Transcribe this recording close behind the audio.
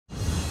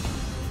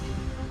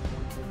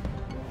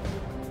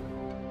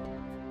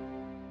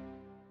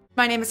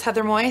My name is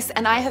Heather Moyse,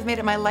 and I have made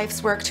it my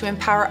life's work to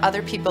empower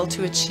other people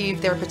to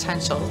achieve their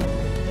potential,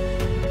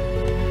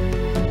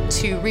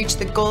 to reach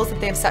the goals that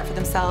they have set for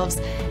themselves,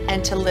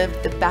 and to live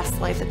the best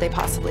life that they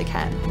possibly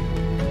can.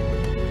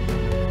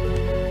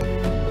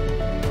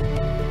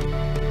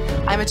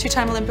 I'm a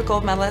two-time Olympic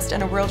gold medalist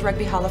and a World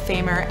Rugby Hall of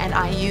Famer, and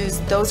I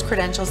use those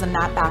credentials and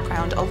that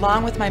background,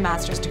 along with my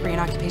master's degree in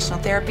occupational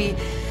therapy,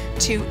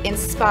 to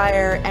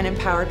inspire and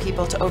empower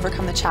people to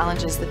overcome the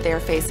challenges that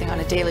they're facing on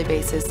a daily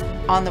basis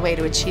on the way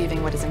to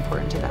achieving what is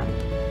important to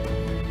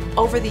them.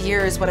 Over the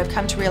years, what I've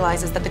come to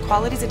realize is that the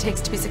qualities it takes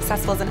to be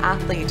successful as an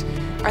athlete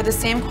are the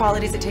same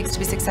qualities it takes to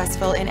be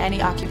successful in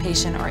any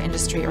occupation or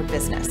industry or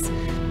business.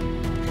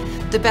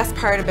 The best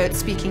part about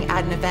speaking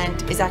at an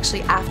event is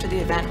actually after the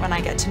event, when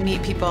I get to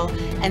meet people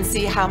and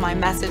see how my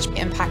message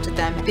impacted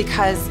them,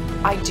 because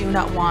I do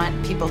not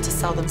want people to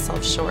sell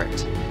themselves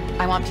short.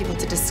 I want people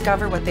to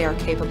discover what they are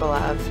capable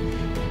of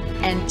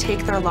and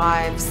take their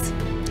lives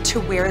to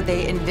where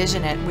they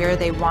envision it, where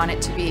they want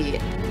it to be.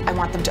 I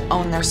want them to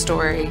own their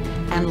story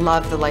and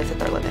love the life that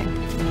they're living.